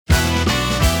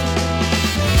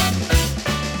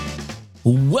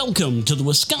Welcome to the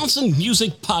Wisconsin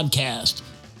Music Podcast.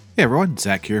 Hey everyone,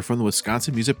 Zach here from the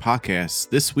Wisconsin Music Podcast.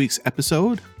 This week's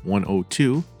episode,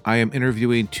 102, I am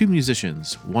interviewing two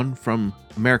musicians, one from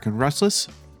American Restless,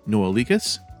 Noah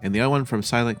Lekas, and the other one from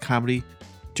silent comedy,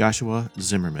 Joshua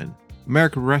Zimmerman.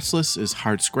 American Restless is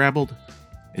hard scrabbled,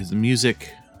 as the music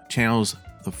channels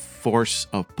the force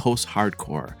of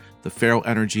post-hardcore, the feral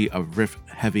energy of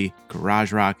riff-heavy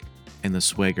garage rock, and the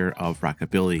swagger of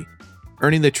rockabilly,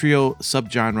 earning the trio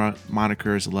subgenre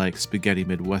monikers like Spaghetti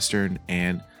Midwestern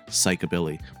and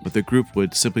Psychobilly, but the group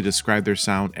would simply describe their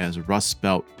sound as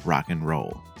Rustbelt rock and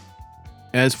roll.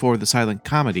 As for the silent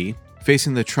comedy,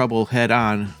 facing the trouble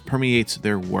head-on permeates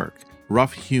their work.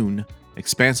 Rough-hewn,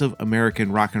 expansive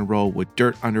American rock and roll with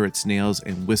dirt under its nails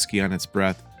and whiskey on its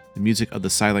breath, the music of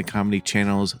the silent comedy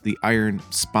channels the iron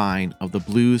spine of the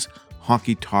blues,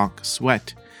 honky-tonk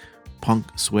sweat, punk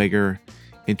swagger,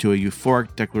 into a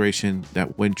euphoric declaration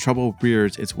that when trouble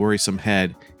rears its worrisome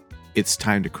head, it's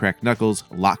time to crack knuckles,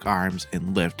 lock arms,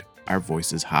 and lift our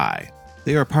voices high.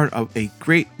 They are part of a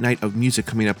great night of music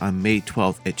coming up on May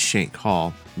 12th at Shank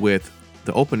Hall, with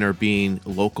the opener being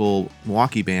local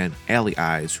Milwaukee band Alley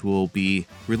Eyes, who will be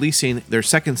releasing their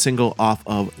second single off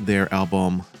of their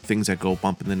album Things That Go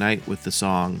Bump in the Night with the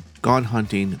song Gone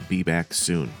Hunting, Be Back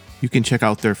Soon. You can check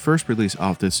out their first release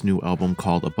off this new album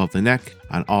called Above the Neck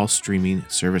on all streaming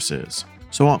services.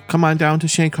 So come on down to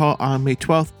Shank Hall on May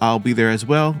 12th. I'll be there as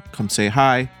well. Come say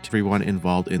hi to everyone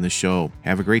involved in the show.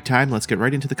 Have a great time. Let's get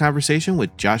right into the conversation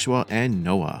with Joshua and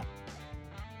Noah.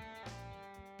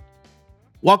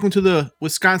 Welcome to the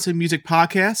Wisconsin Music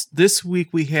Podcast. This week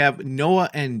we have Noah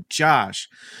and Josh.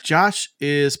 Josh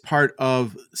is part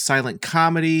of silent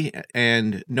comedy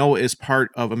and Noah is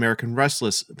part of American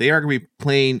Restless. They are going to be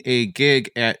playing a gig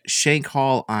at Shank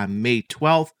Hall on May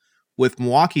 12th with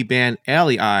Milwaukee band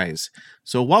Alley Eyes.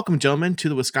 So welcome, gentlemen, to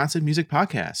the Wisconsin Music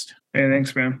Podcast. Hey,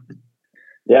 thanks, man.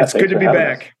 Yeah, it's good to be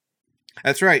back. Us.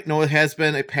 That's right. Noah has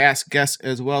been a past guest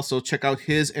as well, so check out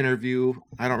his interview.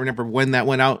 I don't remember when that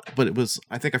went out, but it was,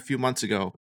 I think, a few months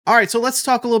ago. All right, so let's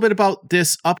talk a little bit about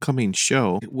this upcoming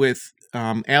show with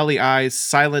Alley Eyes,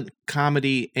 silent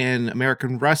comedy, and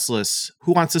American Restless.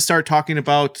 Who wants to start talking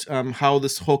about how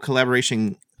this whole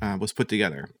collaboration was put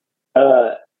together?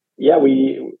 Yeah,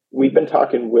 we've been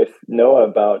talking with Noah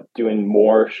about doing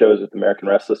more shows with American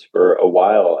Restless for a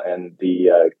while, and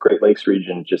the Great Lakes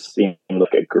region just seemed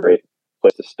like a great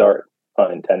place to start,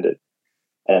 pun intended.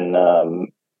 And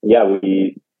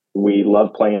we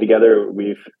love playing together.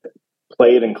 We've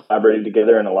played and collaborated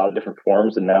together in a lot of different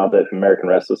forms, and now that American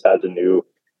Restless has a new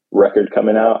record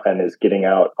coming out and is getting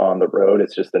out on the road,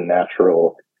 it's just a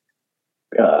natural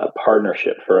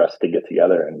partnership for us to get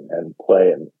together and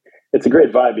play. And it's a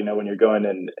great vibe, when you're going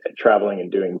and traveling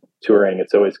and doing touring.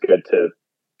 It's always good to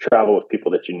travel with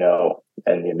people that you know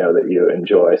and that you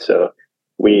enjoy. So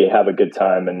we have a good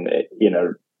time, and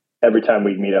every time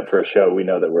we meet up for a show, we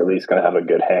know that we're at least going to have a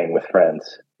good hang with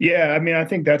friends. Yeah, I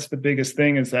think that's the biggest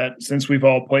thing, is that since we've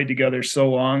all played together so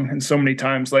long and so many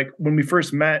times, like when I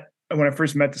first met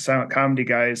the silent comedy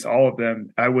guys, all of them,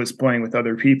 I was playing with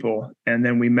other people, and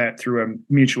then we met through a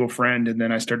mutual friend, and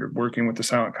then I started working with the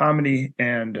silent comedy,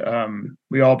 and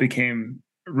we all became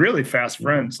really fast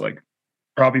friends, like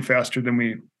probably faster than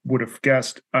we would have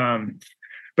guessed.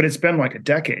 But it's been like a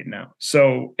decade now.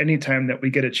 So anytime that we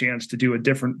get a chance to do a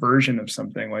different version of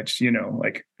something, like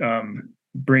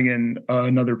bring in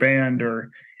another band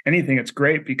or anything, it's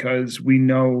great because we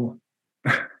know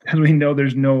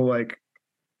there's no like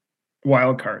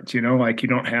wild cards, like you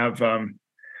don't have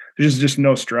there's just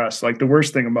no stress. Like the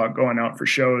worst thing about going out for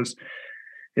shows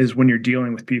is when you're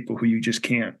dealing with people who you just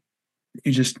can't,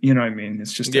 it's just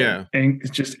it's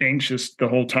just anxious the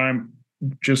whole time,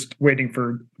 just waiting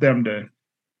for them to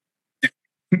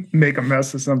make a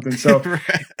mess of something. So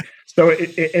Right. So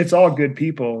it's all good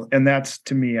people, and that's,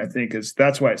 to me, I think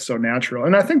that's why it's so natural.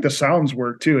 And I think the sounds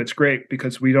work too. It's great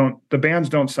because the bands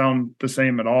don't sound the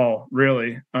same at all,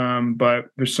 really. But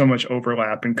there's so much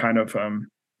overlap and kind of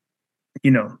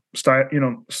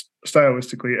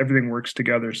stylistically everything works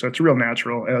together. So it's real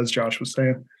natural, as Josh was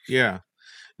saying. Yeah.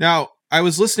 Now, I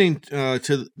was listening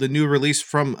to the new release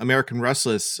from American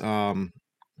Restless,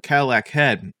 Cadillac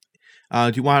Head.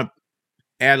 Do you want to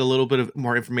add a little bit of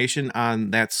more information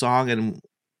on that song and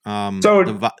the vibe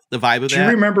of that? Do you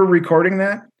remember recording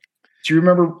that? Do you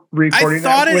remember recording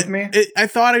that with me? I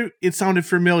thought it sounded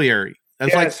familiar. I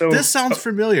was this sounds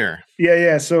familiar.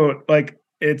 Yeah. So like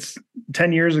it's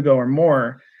 10 years ago or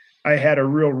more, I had a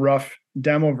real rough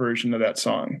demo version of that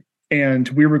song, and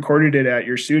we recorded it at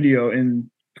your studio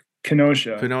in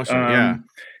Kenosha. Yeah.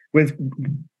 With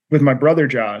with my brother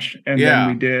Josh, and Yeah. then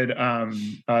we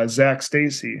did Zach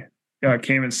Stacy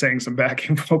came and sang some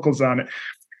backing vocals on it,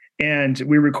 and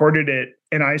we recorded it.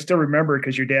 And I still remember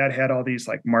because your dad had all these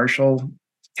like Marshall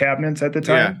cabinets at the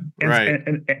time, Yeah,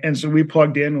 right. and so we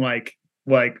plugged in like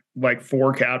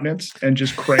 4 cabinets and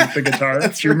just cranked the guitar.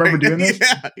 Do you remember doing this?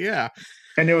 Yeah.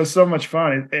 And it was so much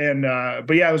fun. And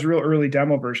but yeah, it was a real early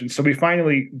demo version. So we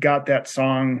finally got that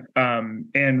song,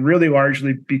 and really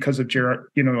largely because of Jer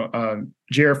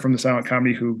from the Silent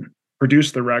Comedy, who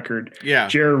produced the record. Yeah.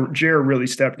 Jer really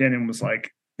stepped in and was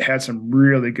like, had some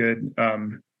really good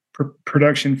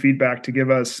production feedback to give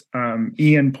us.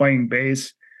 Ian playing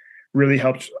bass really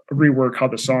helped rework how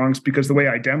the songs, because the way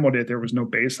I demoed it, there was no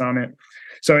bass on it.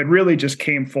 So it really just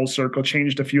came full circle,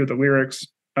 changed a few of the lyrics.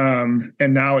 And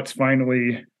now it's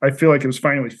finally, I feel like it was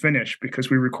finally finished because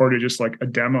we recorded just like a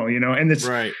demo, and it's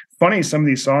funny, some of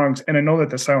these songs. And I know that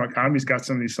the Silent Comedy's got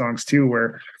some of these songs too,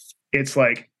 where it's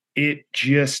like, it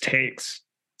just takes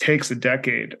a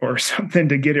decade or something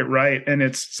to get it right. And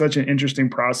it's such an interesting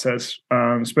process,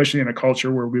 especially in a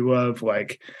culture where we love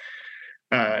like,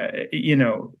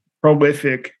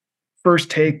 prolific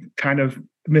first take kind of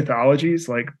mythologies.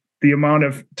 Like the amount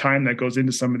of time that goes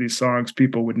into some of these songs,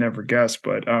 people would never guess.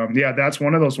 But yeah, that's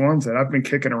one of those ones that I've been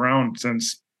kicking around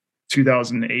since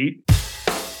 2008.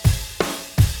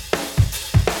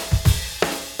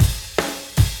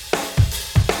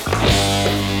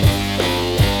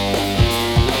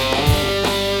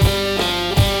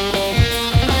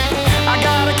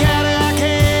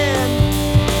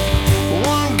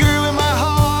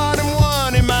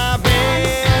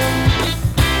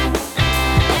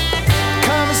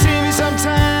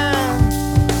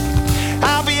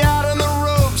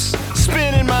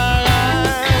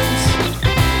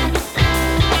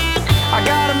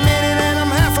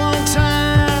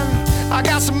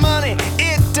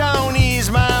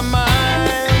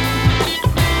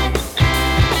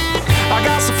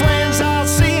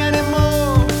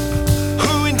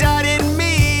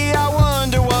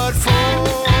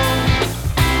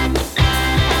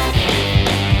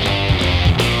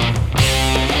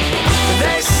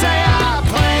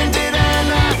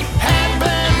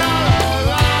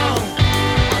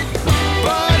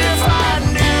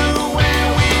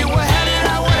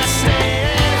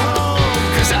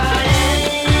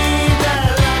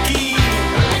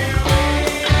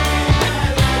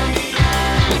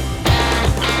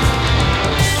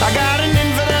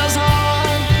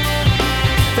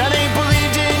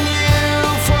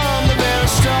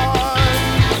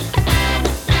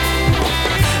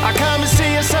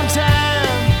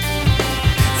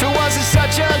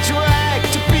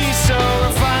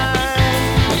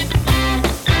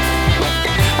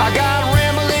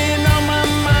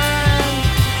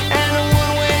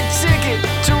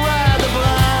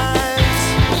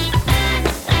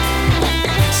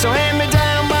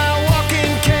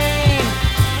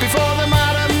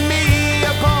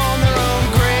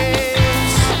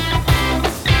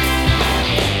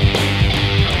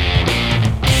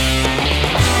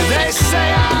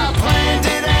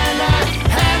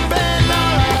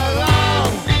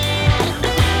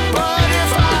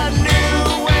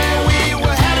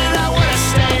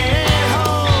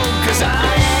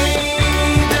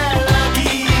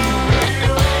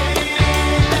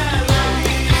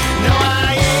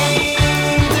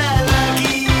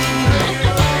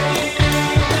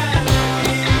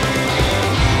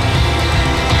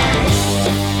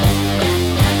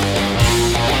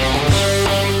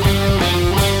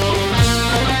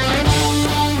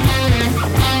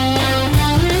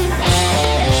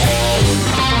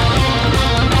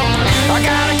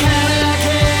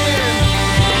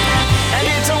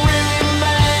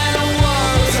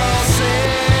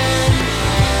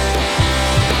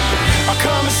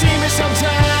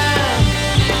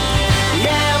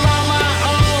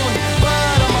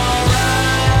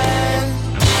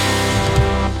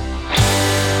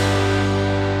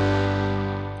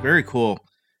 Very cool.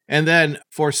 And then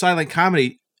for Silent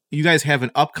Comedy, you guys have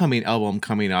an upcoming album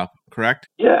coming up, correct?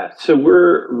 Yeah. So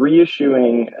we're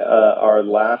reissuing our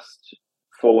last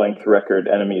full-length record,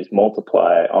 Enemies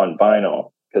Multiply, on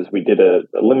vinyl, because we did a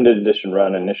limited edition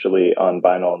run initially on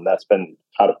vinyl, and that's been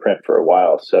out of print for a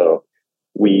while. So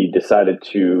we decided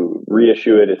to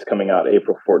reissue it. It's coming out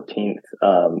April 14th.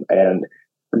 And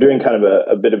we're doing kind of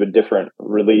a bit of a different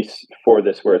release for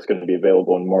this, where it's going to be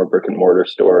available in more brick and mortar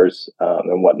stores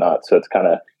and whatnot. So it's kind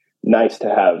of nice to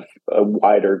have a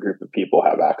wider group of people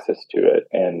have access to it.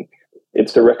 And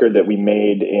it's the record that we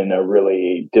made in a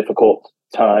really difficult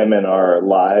time in our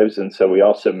lives. And so we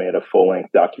also made a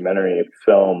full-length documentary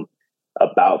film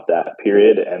about that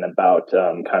period and about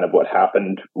kind of what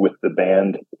happened with the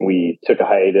band. We took a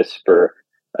hiatus for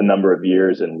a number of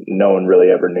years and no one really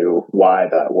ever knew why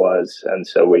that was. And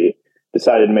so we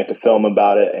decided to make a film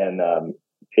about it, and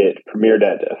it premiered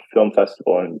at a film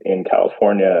festival in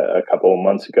California a couple of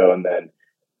months ago, and then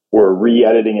we're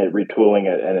re-editing it, retooling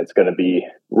it, and it's going to be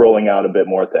rolling out a bit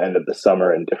more at the end of the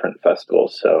summer in different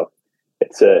festivals. So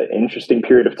it's an interesting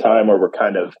period of time where we're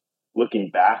kind of looking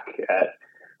back at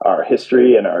our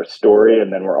history and our story,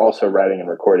 and then we're also writing and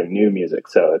recording new music.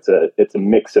 So it's a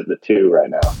mix of the two right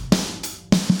now.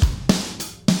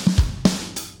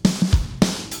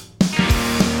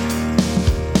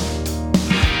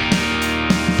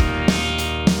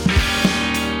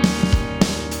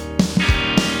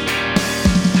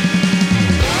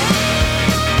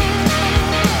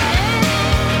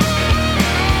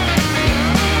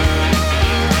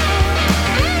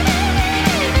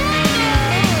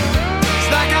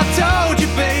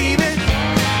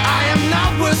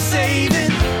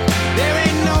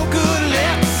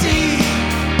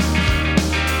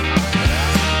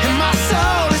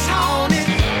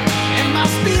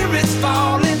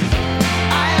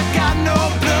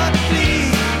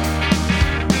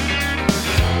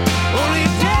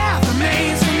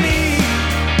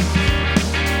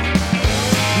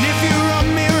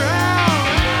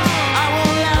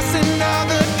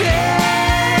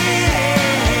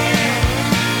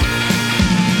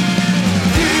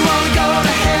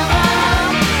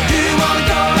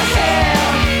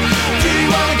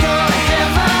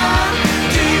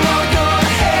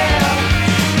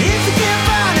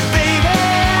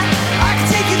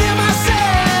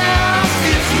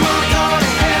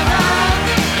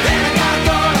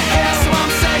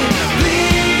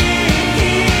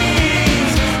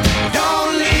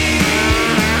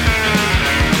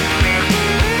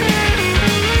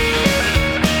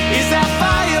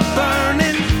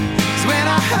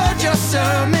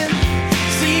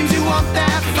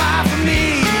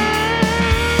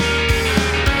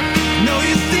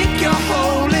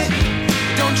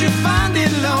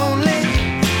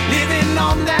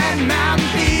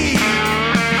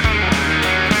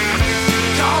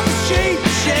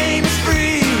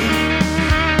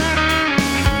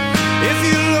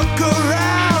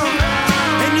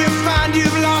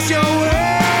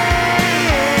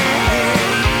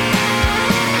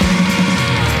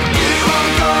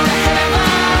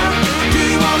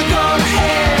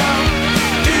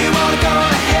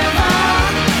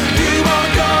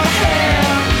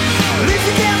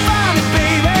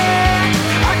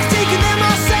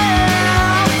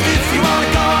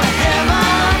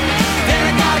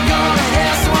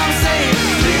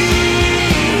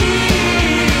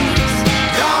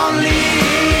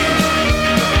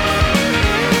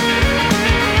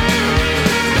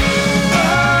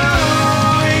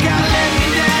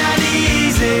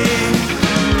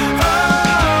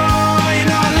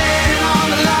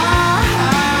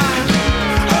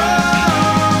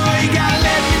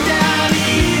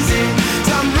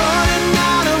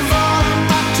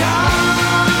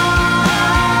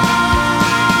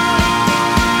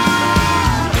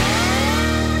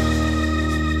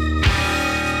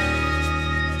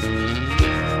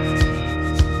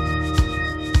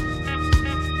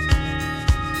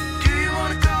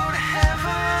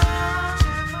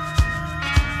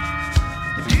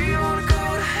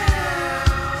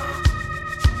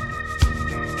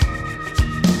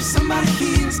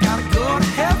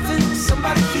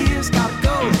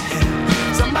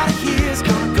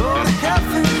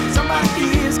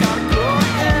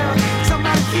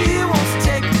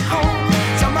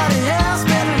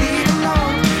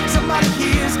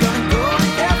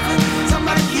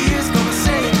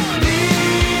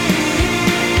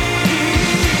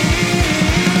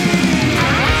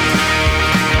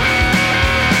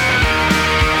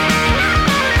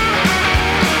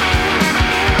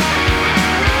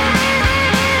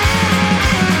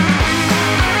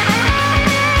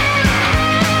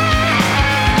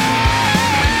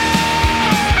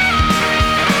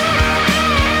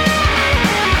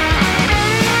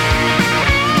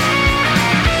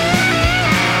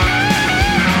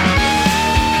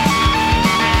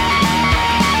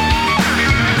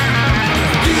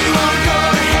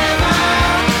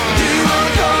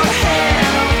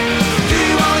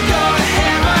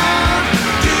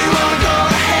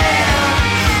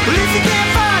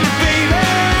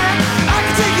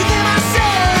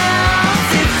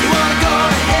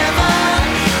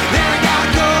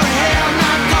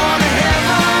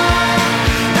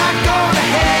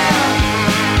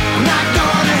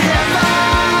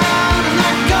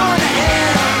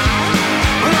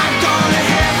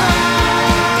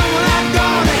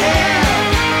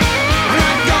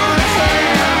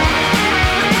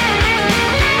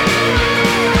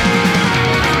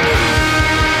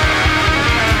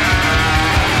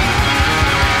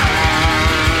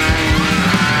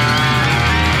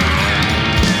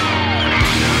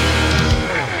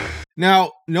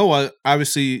 Now, Noah,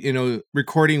 obviously,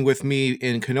 recording with me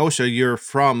in Kenosha, you're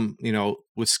from,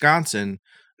 Wisconsin.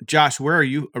 Josh, where are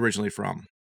you originally from?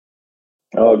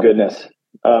 Oh, goodness.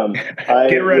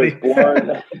 Get ready.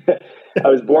 I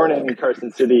was born in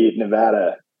Carson City,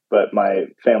 Nevada, but my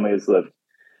family has lived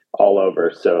all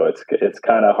over. So it's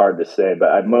kind of hard to say, but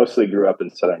I mostly grew up in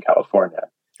Southern California.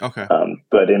 Okay.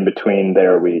 But in between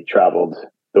there, we traveled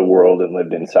the world and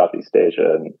lived in Southeast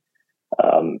Asia and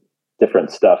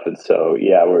different stuff. And so,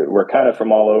 yeah, we're kind of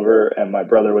from all over. And my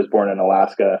brother was born in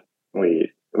Alaska.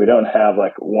 We don't have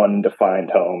like one defined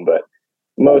home, but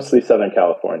mostly Southern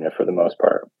California for the most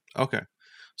part. Okay.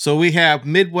 So we have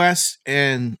Midwest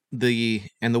and the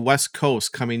West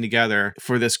Coast coming together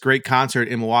for this great concert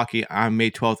in Milwaukee on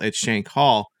May 12th at Shank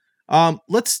Hall.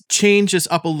 Let's change this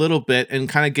up a little bit and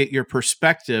kind of get your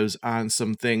perspectives on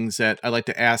some things that I like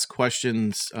to ask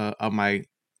questions of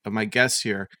my guests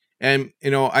here. And I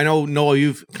know Noah,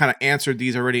 you've kind of answered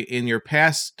these already in your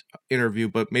past interview,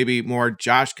 but maybe more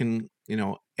Josh can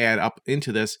add up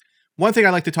into this. One thing I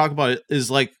like to talk about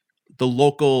is like the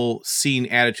local scene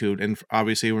attitude, and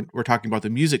obviously we're talking about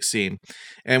the music scene,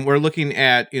 and we're looking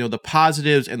at the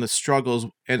positives and the struggles,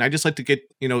 and I just like to get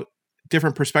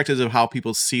different perspectives of how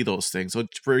people see those things. So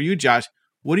for you, Josh,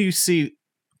 what do you see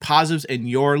positives in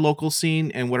your local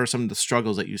scene, and what are some of the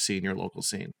struggles that you see in your local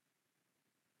scene?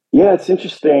 Yeah, it's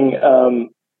interesting.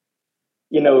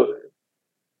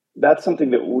 That's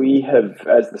something that we have,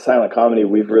 as the silent comedy,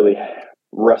 we've really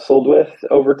wrestled with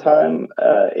over time.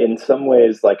 In some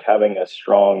ways, like having a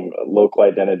strong local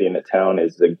identity in a town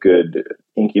is a good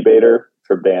incubator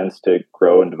for bands to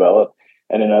grow and develop.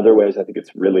 And in other ways, I think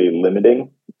it's really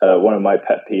limiting. One of my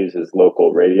pet peeves is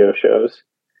local radio shows.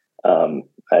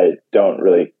 I don't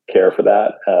really care for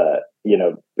that,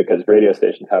 because radio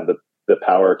stations have the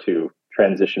power to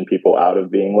transition people out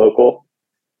of being local,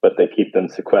 but they keep them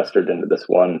sequestered into this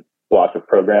one block of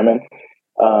programming.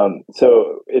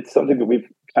 So it's something that we've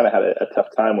kind of had a tough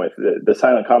time with. The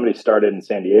silent comedy started in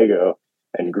San Diego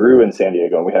and grew in San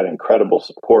Diego, and we had incredible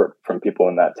support from people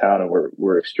in that town, and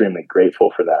we're extremely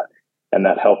grateful for that. And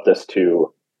that helped us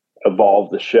to evolve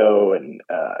the show and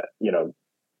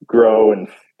grow and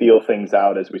feel things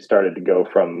out as we started to go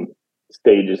from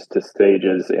stages to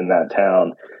stages in that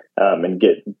town and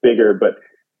get bigger. But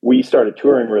we started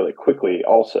touring really quickly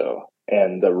also,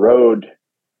 and the road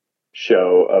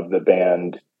show of the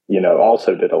band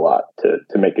also did a lot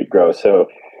to make it grow. So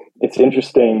it's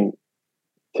interesting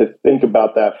to think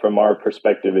about that from our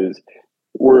perspective. Is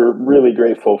we're really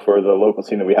grateful for the local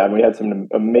scene that we had. And we had some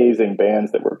amazing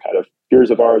bands that were kind of peers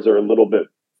of ours or a little bit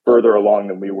further along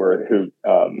than we were, who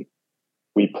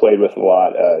we played with a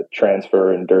lot,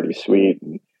 Transfer and Dirty Sweet,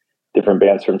 and different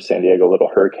bands from San Diego, Little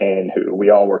Hurricane, who we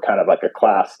all were kind of like a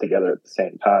class together at the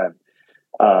same time.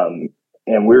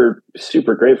 And we're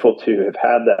super grateful to have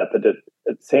had that. But at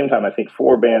the same time, I think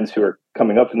for bands who are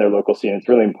coming up in their local scene, it's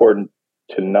really important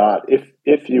to not,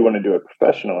 if you want to do it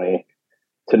professionally,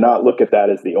 to not look at that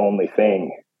as the only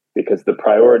thing, because the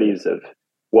priorities of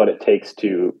what it takes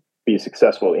to be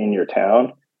successful in your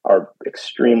town are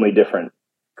extremely different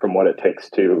from what it takes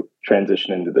to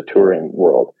transition into the touring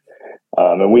world.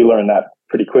 And we learned that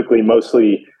pretty quickly,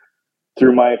 mostly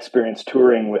through my experience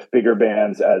touring with bigger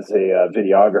bands as a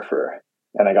videographer.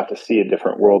 And I got to see a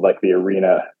different world, like the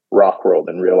arena rock world,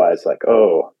 and realize like,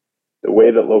 oh, the way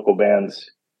that local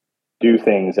bands do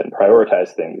things and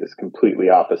prioritize things is completely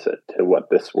opposite to what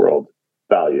this world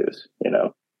values,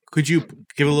 Could you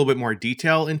give a little bit more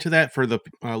detail into that for the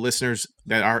listeners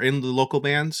that are in the local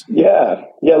bands? Yeah.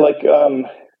 Like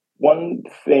one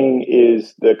thing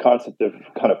is the concept of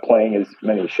kind of playing as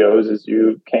many shows as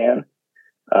you can.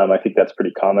 I think that's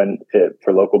pretty common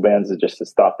for local bands. Is just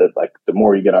this thought that like the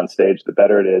more you get on stage, the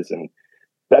better it is, and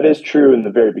that is true in the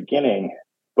very beginning.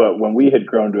 But when we had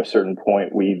grown to a certain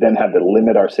point, we then had to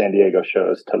limit our San Diego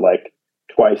shows to like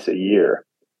twice a year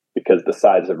because the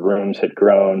size of rooms had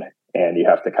grown, and you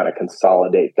have to kind of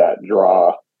consolidate that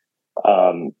draw.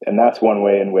 And that's one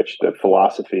way in which the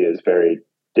philosophy is very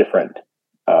different.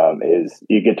 Is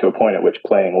you get to a point at which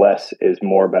playing less is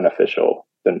more beneficial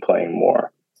than playing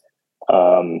more.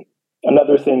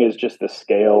 Another thing is just the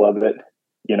scale of it.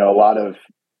 A lot of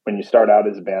when you start out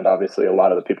as a band, obviously a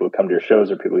lot of the people who come to your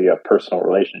shows are people you have personal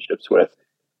relationships with,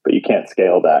 but you can't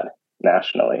scale that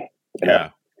nationally. Yeah.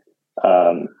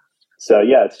 So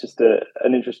yeah, it's just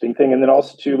an interesting thing. And then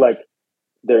also too, like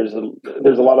there's a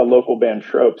lot of local band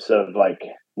tropes of like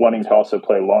wanting to also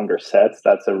play longer sets.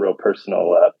 That's a real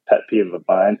personal pet peeve of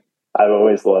mine. I've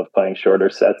always loved playing shorter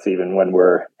sets, even when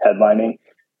we're headlining,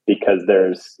 because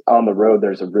on the road,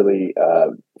 there's a really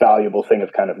valuable thing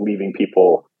of kind of leaving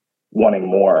people wanting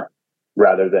more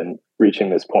rather than reaching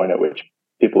this point at which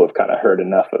people have kind of heard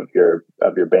enough of your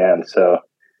band. So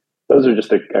those are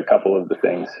just a couple of the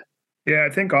things. Yeah,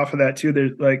 I think off of that too,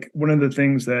 there's like one of the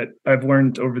things that I've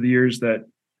learned over the years that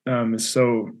is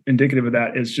so indicative of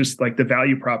that is just like the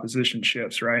value proposition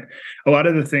shifts, right? A lot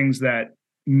of the things that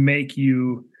make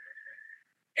you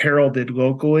heralded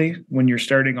locally when you're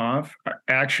starting off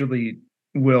actually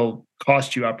will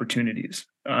cost you opportunities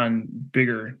on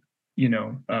bigger,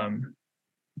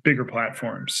 bigger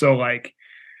platforms. So like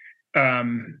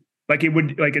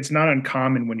it's not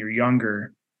uncommon when you're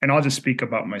younger, and I'll just speak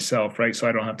about myself, right? So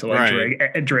I don't have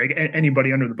to drag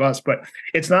anybody under the bus, but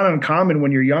it's not uncommon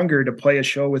when you're younger to play a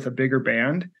show with a bigger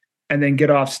band and then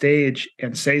get off stage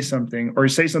and say something, or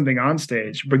say something on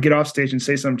stage, but get off stage and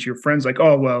say something to your friends like,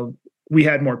 oh, well, we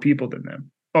had more people than them.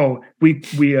 Oh, we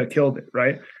killed it,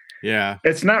 right? Yeah.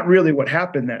 It's not really what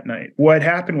happened that night. What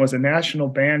happened was a national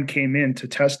band came in to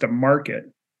test a market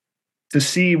to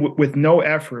see with no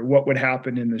effort what would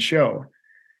happen in the show.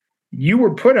 You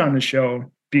were put on the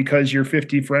show because your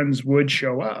 50 friends would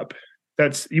show up.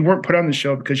 You weren't put on the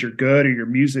show because you're good or your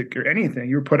music or anything.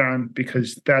 You were put on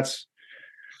because that's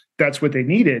what they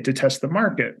needed to test the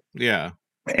market. Yeah.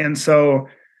 And so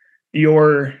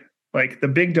your like the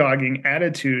big dogging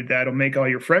attitude that'll make all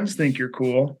your friends think you're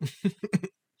cool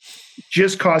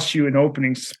just costs you an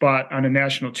opening spot on a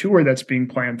national tour that's being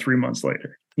planned 3 months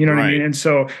later. You know what I mean? And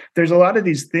so there's a lot of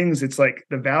these things. It's like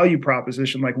the value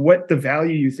proposition, like what the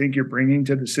value you think you're bringing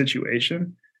to the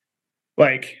situation.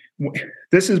 Like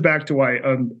this is back to why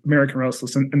American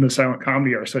Restless and the Silent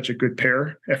Comedy are such a good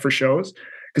pair for shows.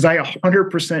 Because I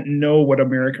 100% know what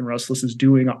American Restless is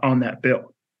doing on that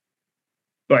bill.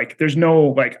 Like there's no,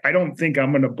 like, I don't think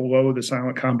I'm going to blow the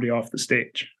Silent Comedy off the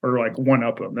stage or like one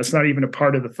up them. That's not even a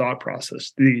part of the thought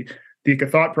process. The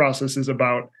thought process is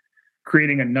about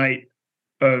creating a night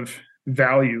of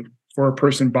value for a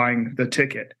person buying the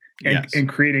ticket and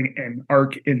creating an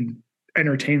arc in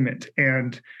entertainment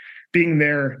and being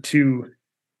there to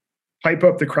hype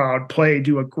up the crowd, play,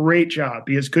 do a great job,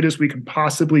 be as good as we can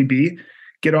possibly be,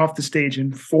 get off the stage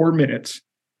in 4 minutes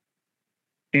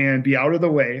and be out of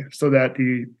the way so that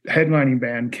the headlining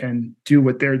band can do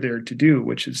what they're there to do,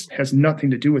 which has nothing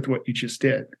to do with what you just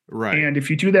did. Right. And if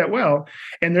you do that well,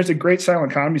 and there's a great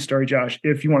Silent Comedy story, Josh,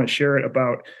 if you want to share it,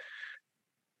 about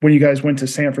when you guys went to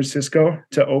San Francisco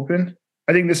to open.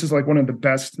 I think this is like one of the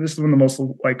best, this is one of the most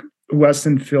like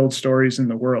lesson-filled stories in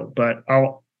the world, but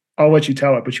I'll let you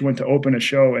tell it. But you went to open a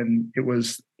show and it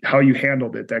was how you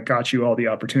handled it that got you all the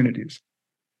opportunities.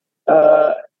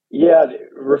 Yeah,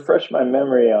 refresh my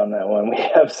memory on that one. We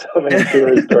have so many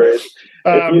tour stories.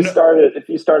 If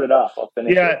you started off, I'll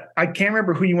finish. Yeah, it. I can't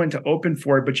remember who you went to open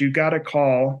for, but you got a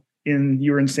call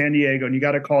you were in San Diego and you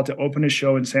got a call to open a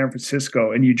show in San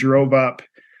Francisco, and you drove up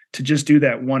to just do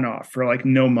that one-off for like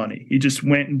no money. You just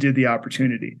went and did the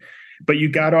opportunity. But you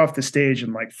got off the stage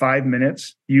in like 5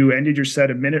 minutes. You ended your set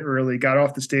a minute early, got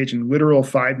off the stage in literal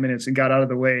 5 minutes and got out of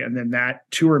the way. And then that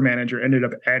tour manager ended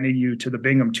up adding you to the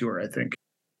Bingham tour, I think.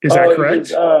 Is that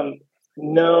correct?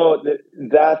 No,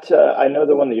 I know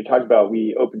the one that you're talking about.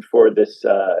 We opened for this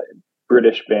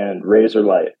British band,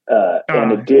 Razorlight,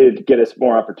 and it did get us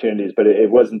more opportunities, but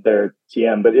it wasn't their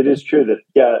TM. But it is true that,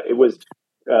 it was,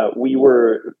 we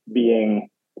were being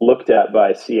looked at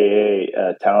by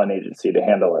CAA talent agency to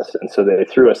handle us. And so they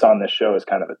threw us on this show as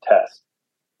kind of a test.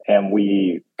 And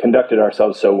we conducted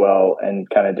ourselves so well and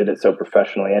kind of did it so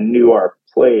professionally and knew our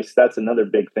place. That's another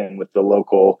big thing with the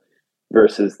local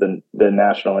versus the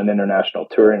national and international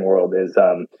touring world is,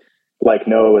 like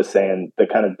Noah was saying, the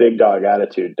kind of big dog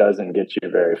attitude doesn't get you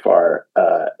very far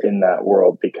in that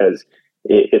world, because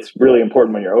it's really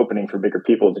important when you're opening for bigger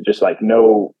people to just like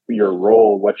know your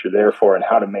role, what you're there for, and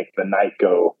how to make the night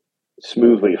go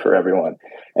smoothly for everyone.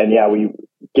 And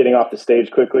getting off the stage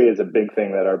quickly is a big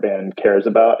thing that our band cares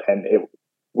about. And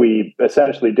we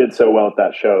essentially did so well at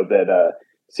that show that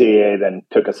CAA then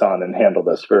took us on and handled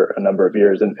us for a number of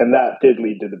years. And that did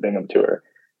lead to the Bingham tour.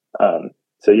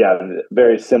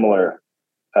 Very similar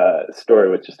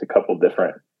story with just a couple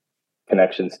different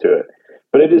connections to it.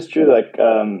 But it is true, like,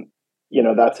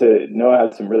 Noah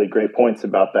had some really great points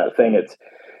about that thing. It's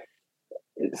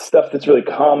stuff that's really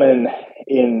common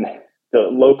in the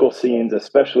local scenes,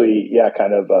 especially,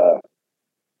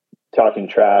 talking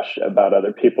trash about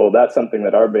other people. That's something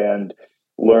that our band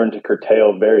learned to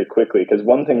curtail very quickly. Because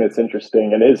one thing that's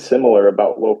interesting and is similar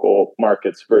about local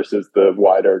markets versus the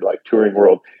wider like touring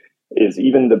world is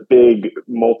even the big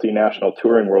multinational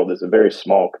touring world is a very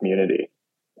small community.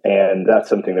 And that's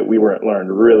something that we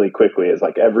learned really quickly, is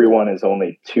like everyone is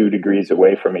only 2 degrees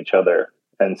away from each other.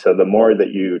 And so the more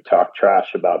that you talk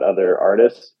trash about other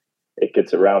artists, it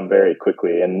gets around very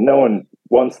quickly, and no one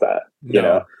wants that, you No.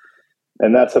 know.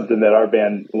 And that's something that our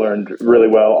band learned really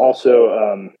well.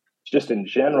 Also, just in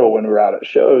general, when we're out at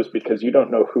shows, because you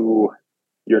don't know who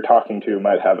you're talking to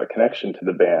might have a connection to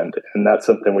the band, and that's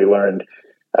something we learned.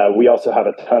 We also have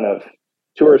a ton of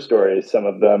tour stories, some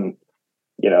of them,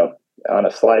 you know, on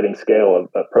a sliding scale of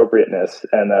appropriateness,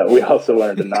 and we also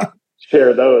learned to not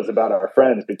share those about our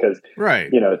friends, because Right.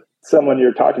 you know, someone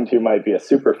you're talking to might be a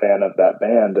super fan of that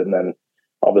band, and then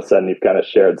all of a sudden you've kind of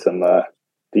shared some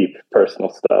deep personal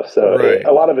stuff. So Right.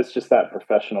 a lot of it's just that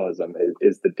professionalism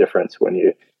is the difference when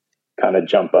you kind of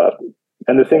jump up.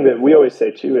 And the thing that we always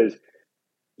say too is,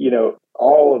 you know,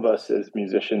 all of us as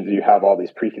musicians, you have all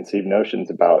these preconceived notions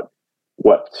about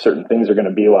what certain things are going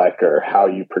to be like or how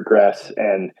you progress.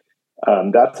 And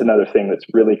that's another thing that's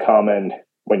really common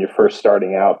when you're first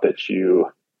starting out, that you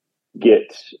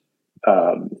get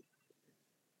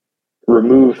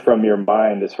removed from your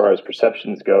mind as far as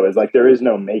perceptions go, is like there is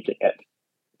no making it.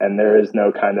 And there is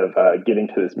no kind of getting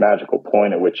to this magical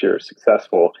point at which you're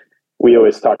successful. We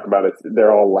always talk about it.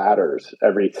 They're all ladders,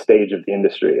 every stage of the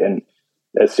industry. And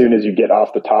as soon as you get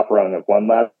off the top rung of one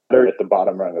ladder, at the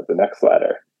bottom rung of the next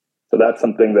ladder. So that's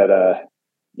something that,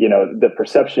 you know, the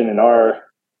perception in our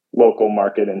local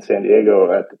market in San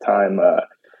Diego at the time,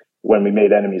 when we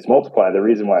made Enemies Multiply, the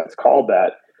reason why it's called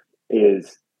that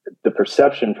is the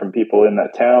perception from people in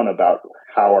that town about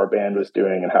how our band was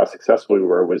doing and how successful we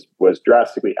were was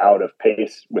drastically out of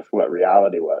pace with what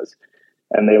reality was.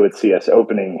 And they would see us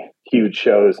opening huge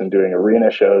shows and doing arena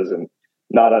shows and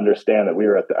not understand that we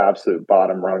were at the absolute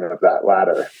bottom rung of that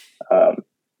ladder.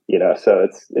 You know, so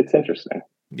it's interesting.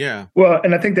 Yeah. Well,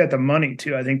 and I think that the money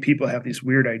too, I think people have these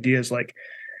weird ideas, like,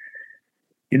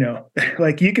 you know,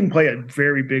 like you can play a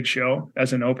very big show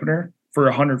as an opener for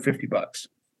 $150.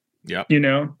 Yep. You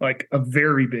know, like a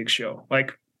very big show,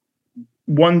 like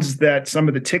ones that some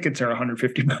of the tickets are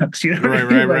 $150. You know, what I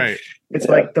mean? Like, it's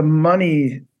like the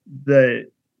money that,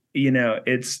 you know,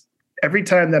 it's every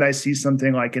time that I see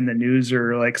something like in the news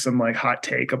or like some like hot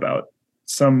take about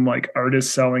some like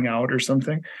artist selling out or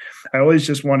something, I always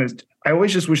just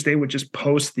wish they would just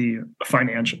post the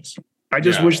financials. I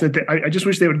just wish that I just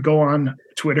wish they would go on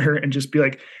Twitter and just be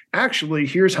like, actually,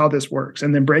 here's how this works,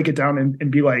 and then break it down and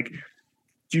be like,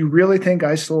 do you really think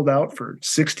I sold out for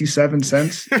 67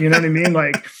 cents? You know what I mean?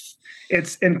 Like,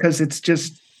 because it's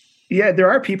just, yeah, there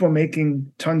are people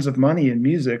making tons of money in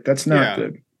music. That's not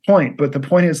the point. But the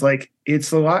point is, like,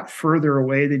 it's a lot further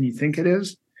away than you think it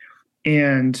is.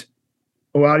 And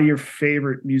a lot of your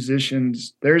favorite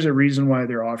musicians, there's a reason why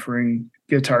they're offering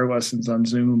guitar lessons on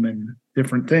Zoom and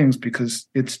different things, because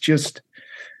it's just,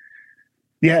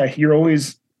 yeah, you're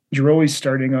always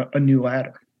starting a new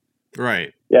ladder.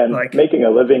 Right. Yeah, and like, making a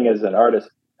living as an artist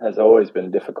has always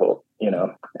been difficult, you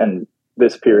know, and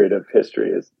this period of history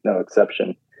is no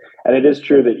exception. And it is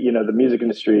true that, you know, the music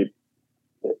industry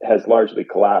has largely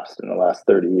collapsed in the last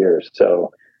 30 years.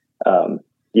 So,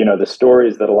 you know, the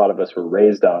stories that a lot of us were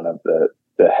raised on of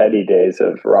the heady days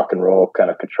of rock and roll kind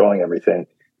of controlling everything,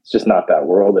 it's just not that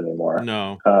world anymore.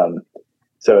 No.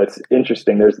 So it's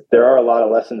interesting. There are a lot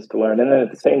of lessons to learn. And then at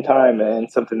the same time,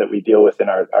 and something that we deal with in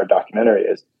our documentary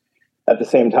is, at the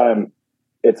same time,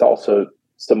 it's also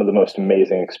some of the most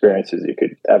amazing experiences you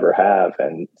could ever have,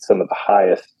 and some of the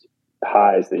highest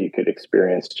highs that you could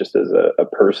experience just as a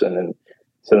person. And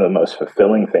some of the most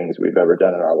fulfilling things we've ever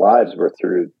done in our lives were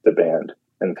through the band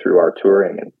and through our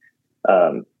touring.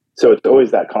 And so it's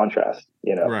always that contrast,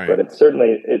 you know. Right. But it's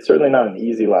certainly not an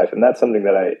easy life, and that's something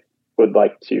that I would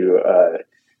like to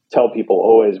tell people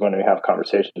always when we have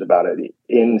conversations about it.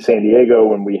 In San Diego,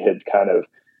 when we had kind of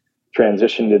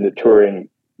transitioned into touring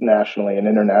nationally and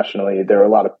internationally, there were a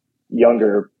lot of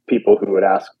younger people who would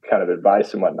ask kind of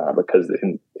advice and whatnot, because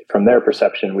from their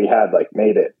perception, we had like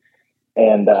made it.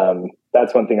 And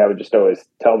that's one thing I would just always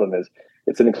tell them is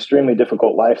it's an extremely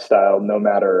difficult lifestyle, no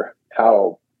matter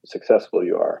how successful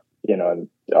you are, you know. And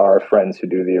our friends who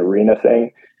do the arena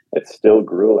thing, it's still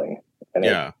grueling, and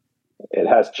it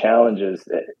has challenges.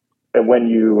 And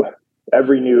when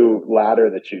every new ladder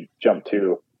that you jump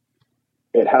to,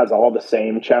 it has all the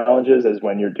same challenges as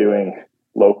when you're doing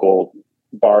local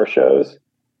bar shows,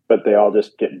 but they all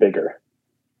just get bigger.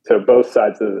 So both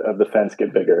sides of the fence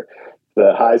get bigger.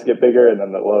 The highs get bigger, and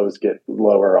then the lows get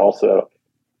lower also.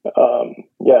 So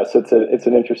it's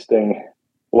an interesting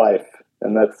life,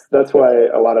 and that's why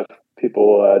a lot of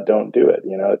people don't do it.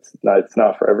 You know, it's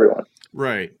not for everyone.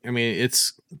 Right. I mean,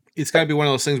 it's got to be one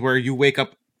of those things where you wake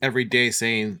up every day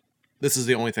saying, "This is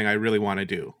the only thing I really want to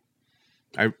do."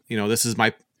 This is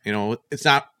my, it's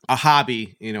not a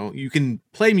hobby. You know, you can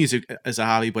play music as a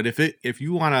hobby, but if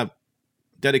you want to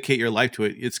dedicate your life to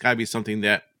it, it's got to be something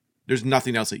that there's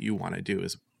nothing else that you want to do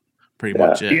is pretty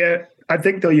much it. Yeah. I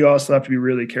think though you also have to be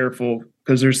really careful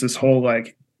because there's this whole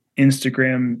like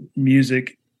Instagram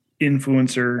music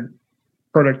influencer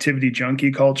productivity junkie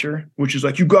culture, which is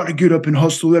like, you got to get up and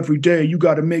hustle every day. You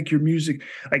got to make your music.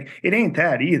 Like, it ain't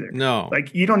that either. No.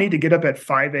 Like, you don't need to get up at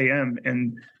 5 a.m.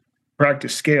 and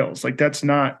practice scales. Like, that's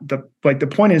not the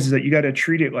point is that you got to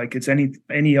treat it like it's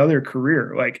any other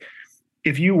career. Like,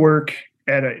 if you work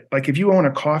at if you own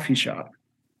a coffee shop,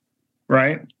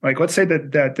 right? Like, let's say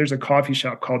that there's a coffee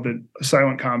shop called the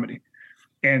Silent Comedy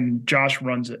and Josh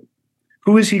runs it.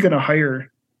 Who is he going to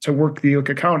hire to work the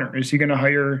counter? Is he going to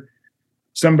hire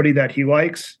somebody that he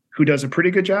likes who does a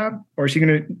pretty good job, or is he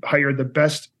going to hire the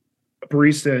best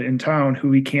barista in town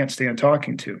who he can't stand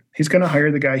talking to? He's going to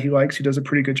hire the guy he likes who does a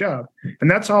pretty good job.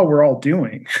 And that's all we're all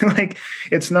doing. Like,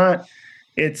 I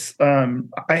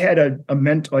had a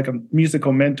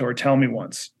musical mentor tell me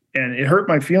once, and it hurt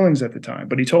my feelings at the time,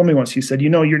 but he told me once, he said,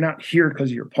 you're not here because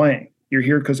you're playing. You're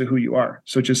here because of who you are.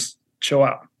 So just chill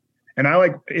out. And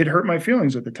it hurt my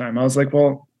feelings at the time. I was like,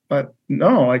 well, but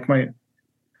no, like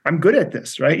I'm good at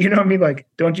this, right? You know what I mean? Like,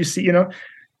 don't you see,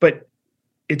 but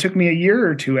it took me a year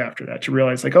or two after that to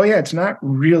realize like, oh yeah, it's not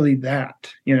really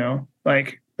that,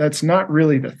 like that's not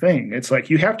really the thing. It's like,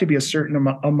 you have to be a certain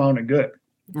amount of good.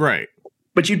 Right.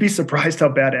 But you'd be surprised how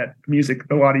bad at music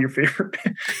a lot of your favorite,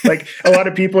 like a lot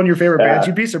of people in your favorite bands,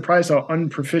 you'd be surprised how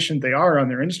unproficient they are on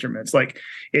their instruments. Like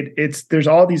there's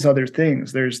all these other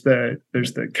things. There's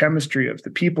the chemistry of the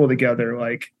people together.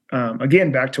 Like,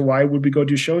 again, back to why would we go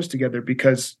do shows together?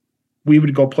 Because we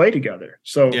would go play together.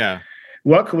 So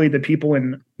luckily the people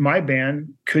in my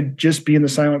band could just be in the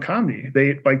Silent Comedy.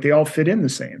 They all fit in the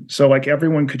same. So like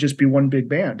everyone could just be one big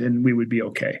band and we would be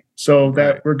okay. So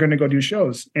that we're going to go do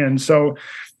shows. And so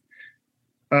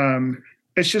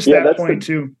it's just that point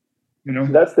too,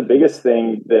 That's the biggest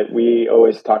thing that we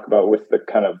always talk about with the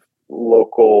kind of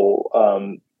local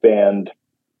band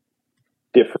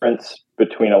difference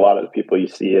between a lot of the people you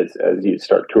see as you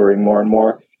start touring more and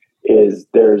more, is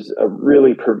there's a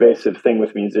really pervasive thing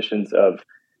with musicians of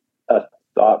a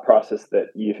thought process that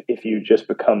if you just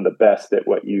become the best at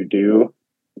what you do,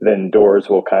 then doors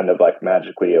will kind of like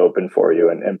magically open for you,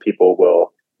 and people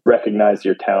will recognize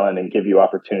your talent and give you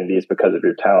opportunities because of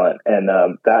your talent. And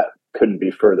that couldn't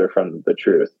be further from the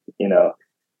truth,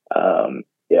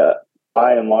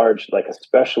 by and large, like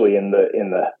especially in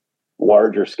the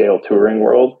larger scale touring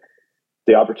world,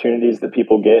 the opportunities that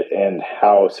people get and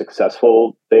how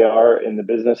successful they are in the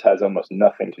business has almost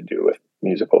nothing to do with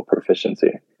musical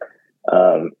proficiency.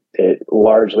 It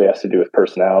largely has to do with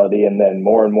personality, and then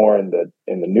more and more in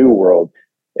the new world,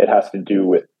 it has to do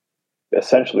with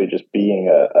essentially just being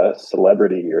a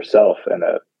celebrity yourself and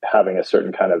having a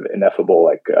certain kind of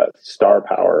ineffable star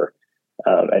power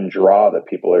and draw that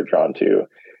people are drawn to.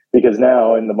 Because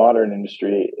now in the modern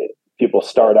industry, people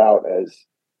start out as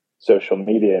social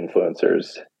media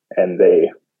influencers and they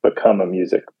become a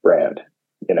music brand.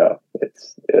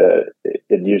 It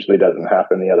usually doesn't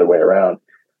happen the other way around.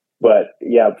 But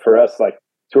yeah, for us, like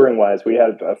touring wise, we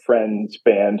had a friend's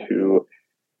band who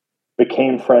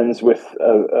became friends with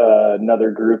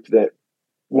another group that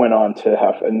went on to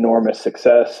have enormous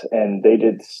success, and they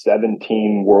did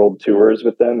 17 world tours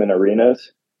with them in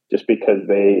arenas just because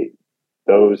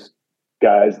those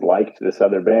guys liked this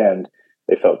other band.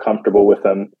 They felt comfortable with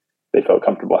them. They felt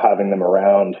comfortable having them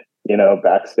around,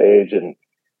 backstage. And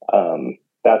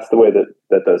that's the way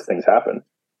that those things happen.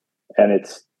 And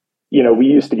it's, we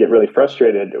used to get really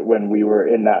frustrated when we were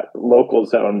in that local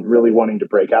zone, really wanting to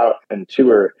break out and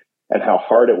tour, and how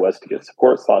hard it was to get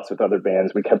support slots with other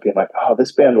bands. We kept being like, oh,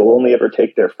 this band will only ever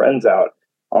take their friends out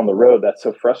on the road. That's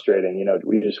so frustrating.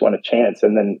 We just want a chance.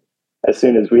 And then as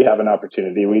soon as we have an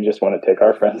opportunity, we just want to take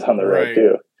our friends on the road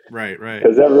too. Right.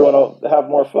 Because everyone will have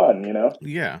more fun,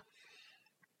 Yeah.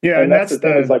 Yeah. And that's the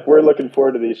thing. It's like, we're looking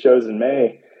forward to these shows in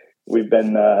May. They've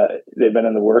been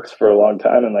in the works for a long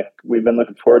time, and we've been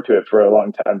looking forward to it for a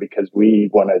long time because we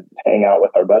want to hang out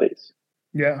with our buddies.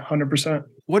 Yeah, 100%.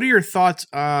 What are your thoughts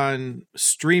on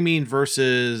streaming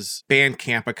versus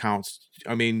Bandcamp accounts?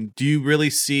 I mean, do you really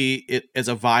see it as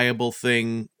a viable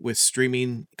thing with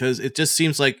streaming? Because it just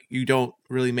seems like you don't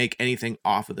really make anything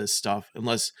off of this stuff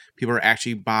unless people are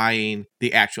actually buying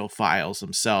the actual files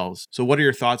themselves. So what are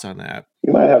your thoughts on that?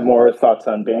 You might have more thoughts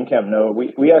on Bandcamp. No,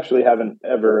 we actually haven't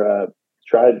ever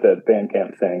tried the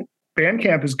Bandcamp thing.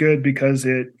 Bandcamp is good because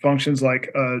it functions like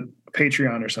a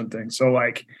Patreon or something. So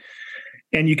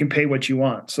and you can pay what you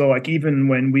want. So even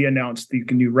when we announced the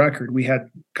new record, we had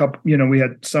couple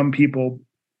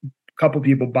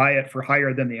people buy it for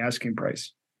higher than the asking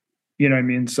price, You know what I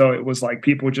mean? So it was like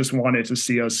people just wanted to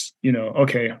see us,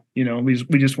 okay,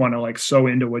 we just want to like sew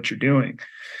into what you're doing.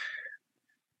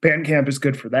 Bandcamp is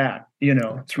good for that.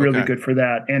 It's really good for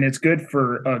that. And it's good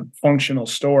for a functional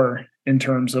store in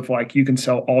terms of like you can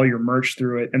sell all your merch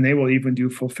through it. And they will even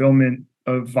do fulfillment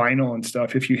of vinyl and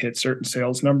stuff if you hit certain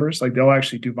sales numbers. Like they'll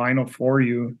actually do vinyl for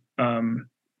you.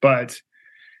 But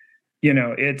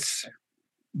it's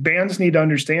bands need to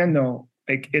understand though,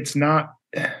 like it's not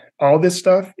all this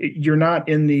stuff. You're not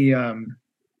in the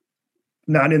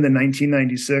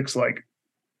 1996 like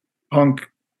punk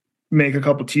make a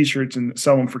couple t-shirts and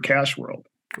sell them for cash world.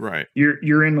 Right.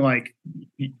 You're in like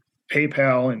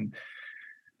PayPal and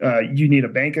you need a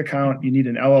bank account, you need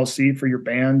an LLC for your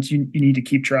band, you need to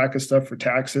keep track of stuff for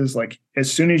taxes. Like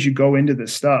as soon as you go into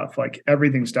this stuff, like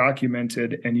everything's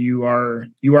documented and you are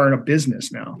in a business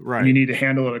now. Right. And you need to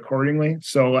handle it accordingly.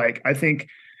 So like I think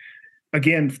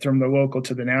again, from the local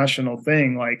to the national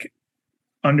thing, like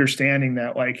understanding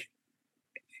that like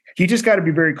you just got to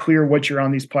be very clear what you're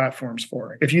on these platforms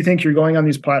for. If you think you're going on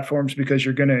these platforms because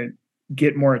you're going to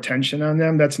get more attention on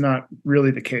them, that's not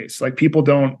really the case. Like people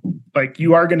don't like,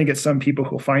 you are going to get some people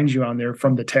who'll find you on there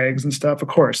from the tags and stuff. Of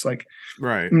course, like,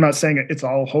 right. I'm not saying it's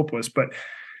all hopeless, but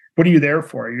what are you there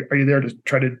for? Are you there to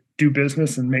try to do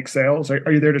business and make sales?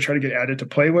 Are you there to try to get added to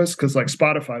playlists? Because like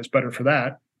Spotify is better for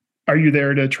that. Are you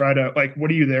there to try to like, what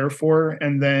are you there for?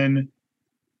 And then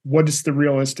what is the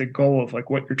realistic goal of like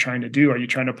what you're trying to do? Are you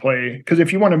trying to play? Because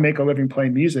if you want to make a living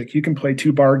playing music, you can play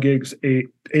 2 bar gigs a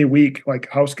week, like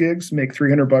house gigs, make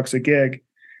 $300 a gig,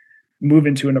 move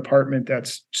into an apartment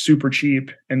that's super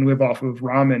cheap and live off of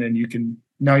ramen. And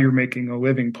now you're making a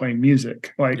living playing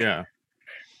music. Like, yeah.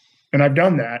 And I've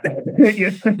done that.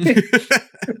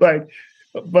 Like,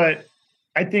 but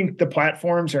I think the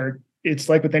platforms it's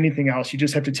like with anything else, you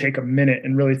just have to take a minute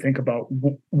and really think about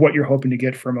what you're hoping to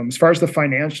get from them. As far as the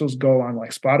financials go on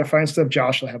like Spotify and stuff,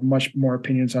 Josh will have much more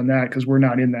opinions on that because we're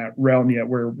not in that realm yet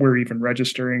where we're even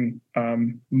registering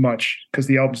much because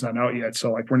the album's not out yet.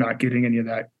 So like we're not getting any of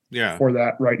that for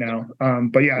that right now.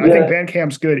 But I think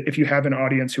Bandcamp's good. If you have an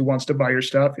audience who wants to buy your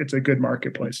stuff, it's a good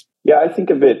marketplace. Yeah, I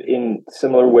think of it in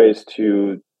similar ways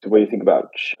to the way you think about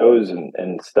shows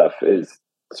and stuff is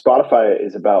Spotify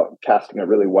is about casting a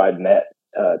really wide net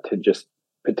to just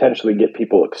potentially get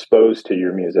people exposed to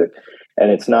your music,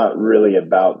 and it's not really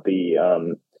about the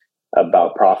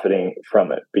about profiting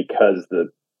from it because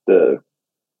the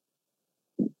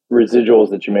residuals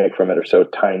that you make from it are so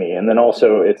tiny, and then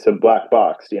also it's a black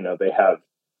box. They have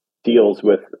deals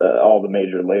with all the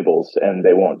major labels, and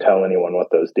they won't tell anyone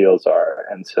what those deals are,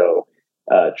 and so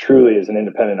truly, as an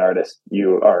independent artist,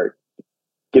 you are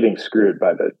getting screwed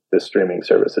by the streaming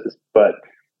services. But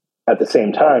at the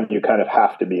same time, you kind of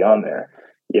have to be on there.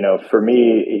 For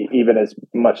me, even as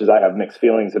much as I have mixed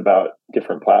feelings about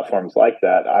different platforms like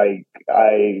that, I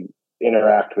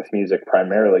interact with music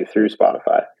primarily through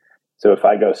Spotify. So if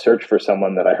I go search for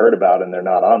someone that I heard about and they're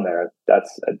not on there,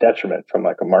 that's a detriment from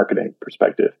like a marketing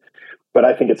perspective. But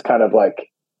I think it's kind of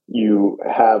like you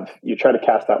try to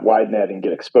cast that wide net and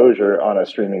get exposure on a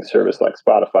streaming service like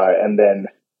Spotify, and then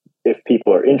if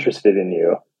people are interested in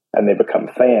you and they become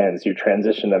fans, you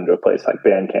transition them to a place like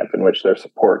Bandcamp in which their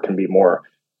support can be more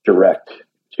direct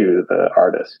to the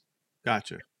artist.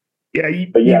 Gotcha. Yeah,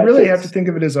 you really have to think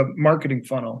of it as a marketing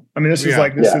funnel. I mean,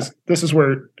 this is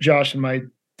where Josh and my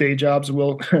day jobs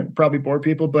will probably bore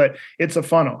people, but it's a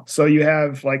funnel. So you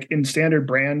have like in standard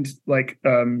brand, like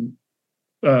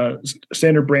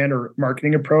standard brand or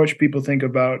marketing approach, people think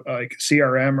about like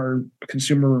CRM or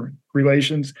consumer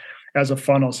relations as a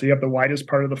funnel. So you have the widest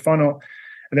part of the funnel.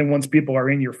 And then once people are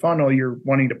in your funnel, you're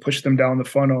wanting to push them down the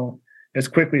funnel as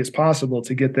quickly as possible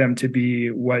to get them to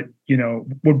be what,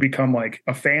 would become like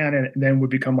a fan and then would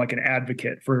become like an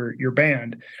advocate for your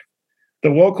band. The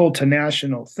local to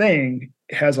national thing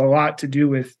has a lot to do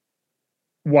with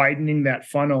widening that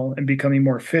funnel and becoming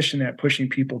more efficient at pushing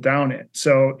people down it.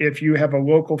 So if you have a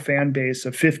local fan base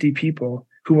of 50 people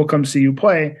who will come see you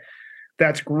play,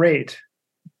 that's great.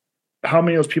 How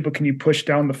many of those people can you push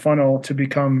down the funnel to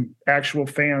become actual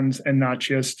fans and not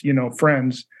just,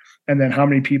 friends? And then how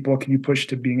many people can you push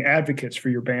to being advocates for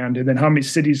your band? And then how many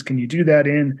cities can you do that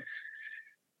in?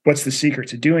 What's the secret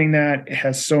to doing that? It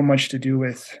has so much to do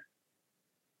with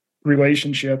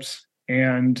relationships.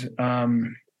 And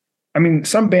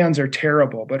some bands are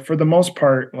terrible, but for the most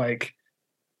part, like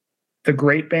the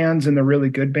great bands and the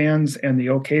really good bands and the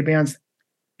okay bands,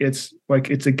 it's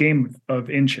a game of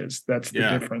inches. That's the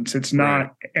difference. It's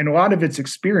not, and a lot of it's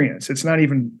experience. It's not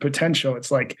even potential.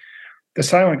 It's like the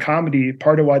silent comedy,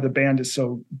 part of why the band is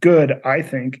so good, I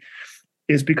think,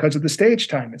 is because of the stage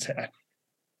time it's had.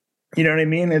 You know what I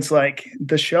mean? It's like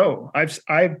the show.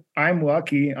 I'm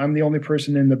lucky. I'm the only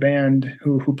person in the band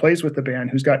who plays with the band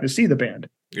who's gotten to see the band.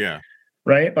 Yeah.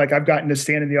 Right. Like I've gotten to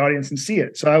stand in the audience and see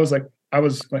it. So I was like,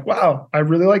 wow, I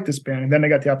really like this band. And then I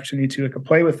got the opportunity to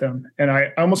play with them. And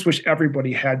I almost wish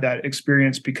everybody had that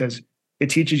experience because it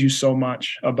teaches you so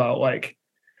much about like,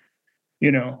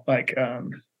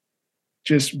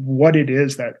 just what it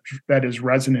is that is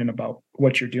resonant about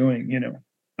what you're doing,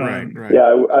 Right.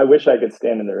 Yeah, I wish I could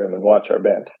stand in the room and watch our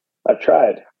band. I've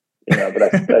tried,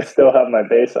 but I still have my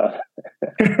bass on.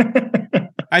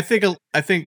 I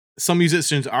think some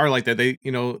musicians are like that. They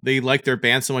like their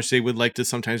band so much they would like to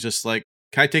sometimes just like,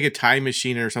 can I take a time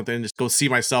machine or something and just go see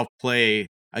myself play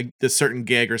this certain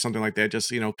gig or something like that?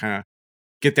 Just kind of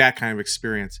get that kind of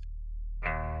experience.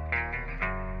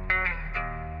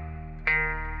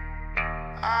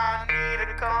 I need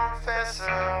a confessor,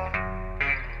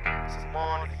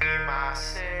 someone to hear my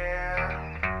sin.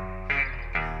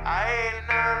 I ain't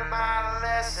learned my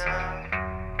lesson,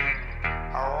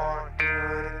 I wanna do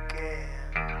it again.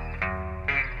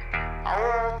 I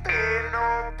won't pay no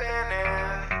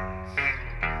pennies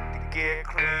to get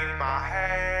clean my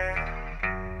hands.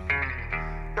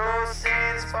 No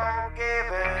sins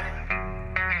forgiven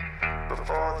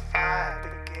before the fight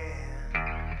begins.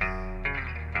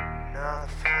 Another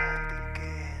fight begins.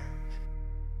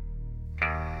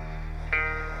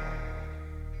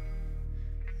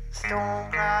 Storm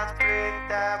clouds break,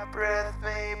 that breath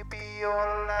may be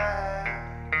your last.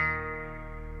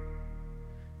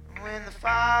 When the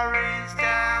fire rains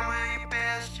down, will you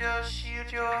best just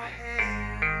shield your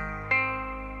head?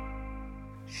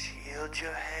 Shield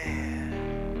your head.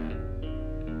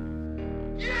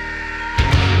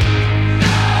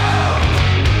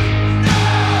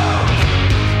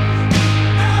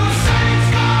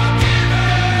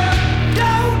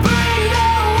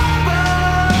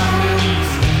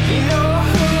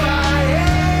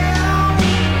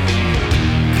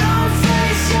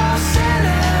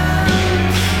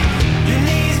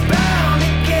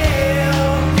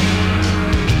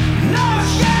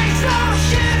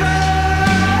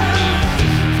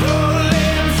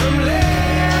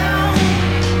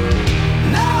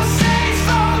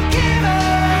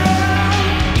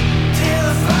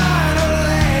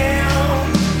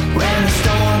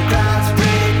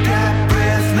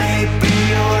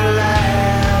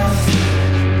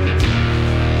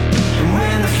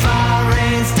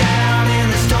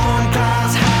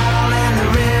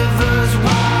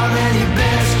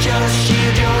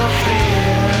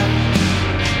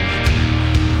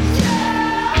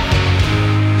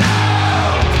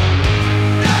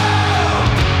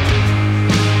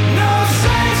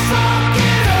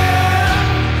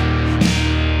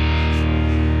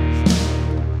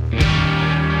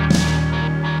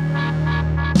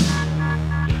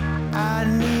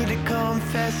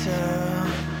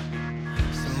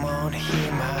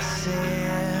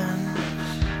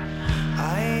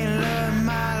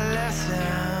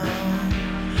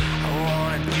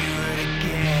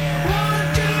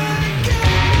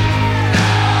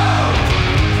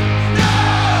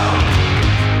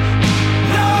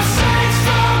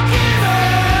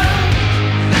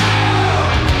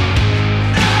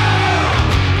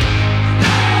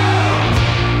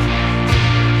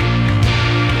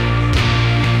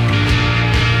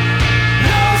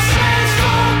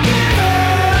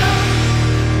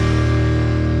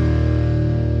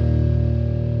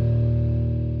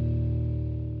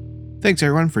 Thanks,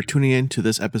 everyone, for tuning in to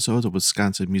this episode of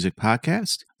Wisconsin Music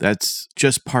Podcast. That's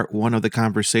just part one of the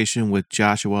conversation with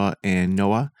Joshua and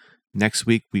Noah. Next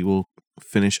week, we will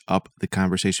finish up the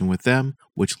conversation with them,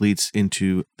 which leads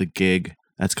into the gig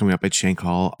that's coming up at Shank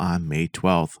Hall on May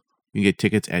 12th. You can get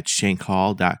tickets at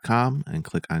shankhall.com and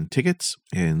click on tickets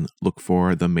and look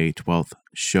for the May 12th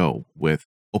show with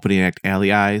opening act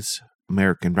Alley Eyes,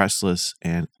 American Restless,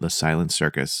 and The Silent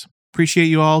Circus. Appreciate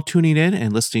you all tuning in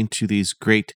and listening to these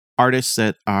great artists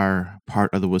that are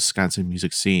part of the Wisconsin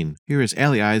music scene. Here is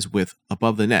Alley Eyes with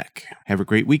Above the Neck. Have a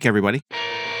great week, everybody.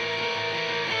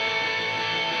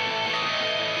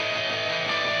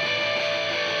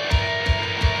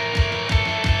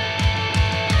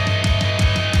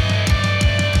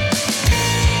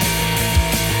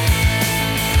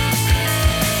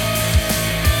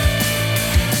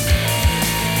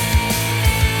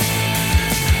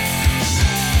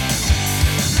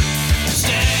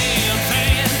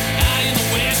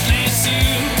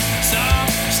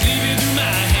 Sleeping through my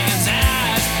hands,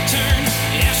 eyes turn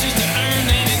ashes to earn,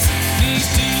 and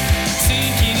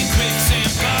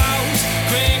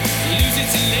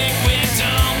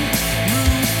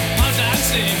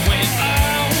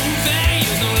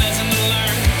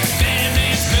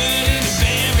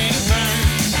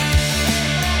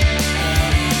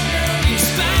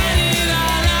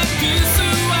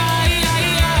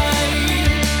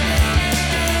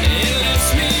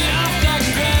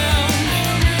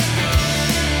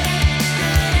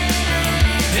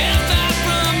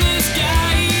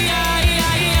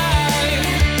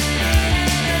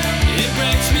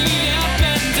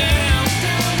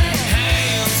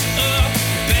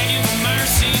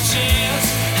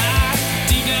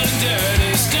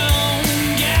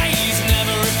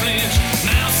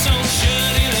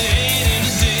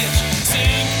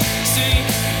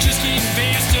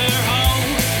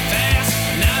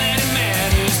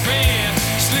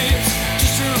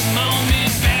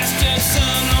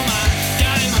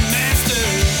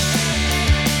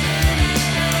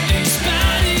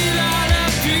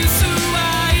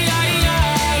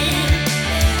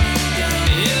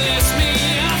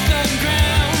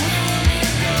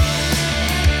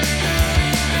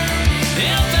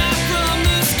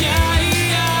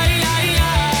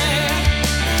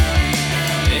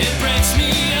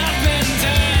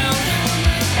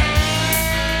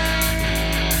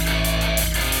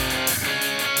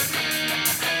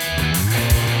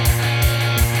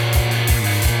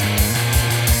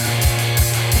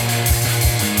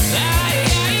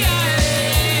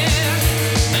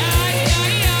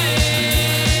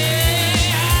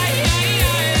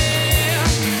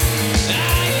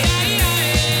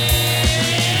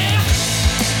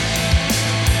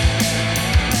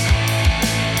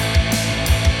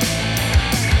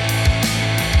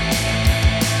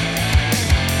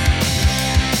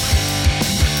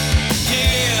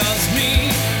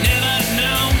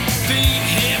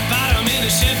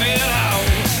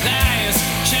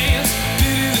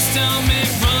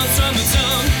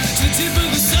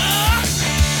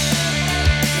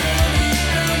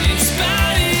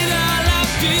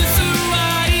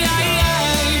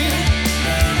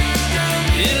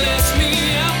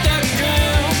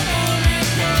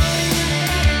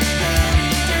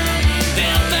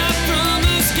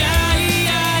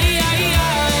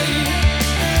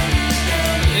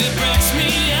lifts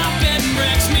me up and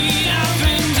breaks me up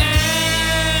and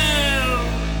down.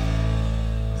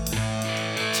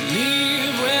 To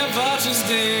live where vultures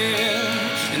dare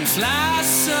and fly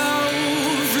so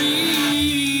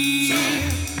free,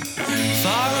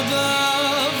 far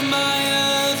above my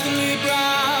earthly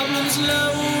problems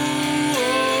low,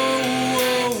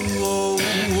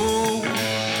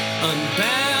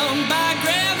 unbound by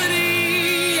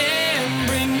gravity and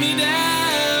bring me down.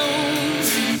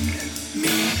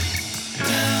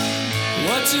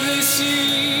 What do they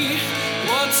see?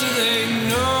 What do they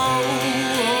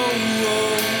know?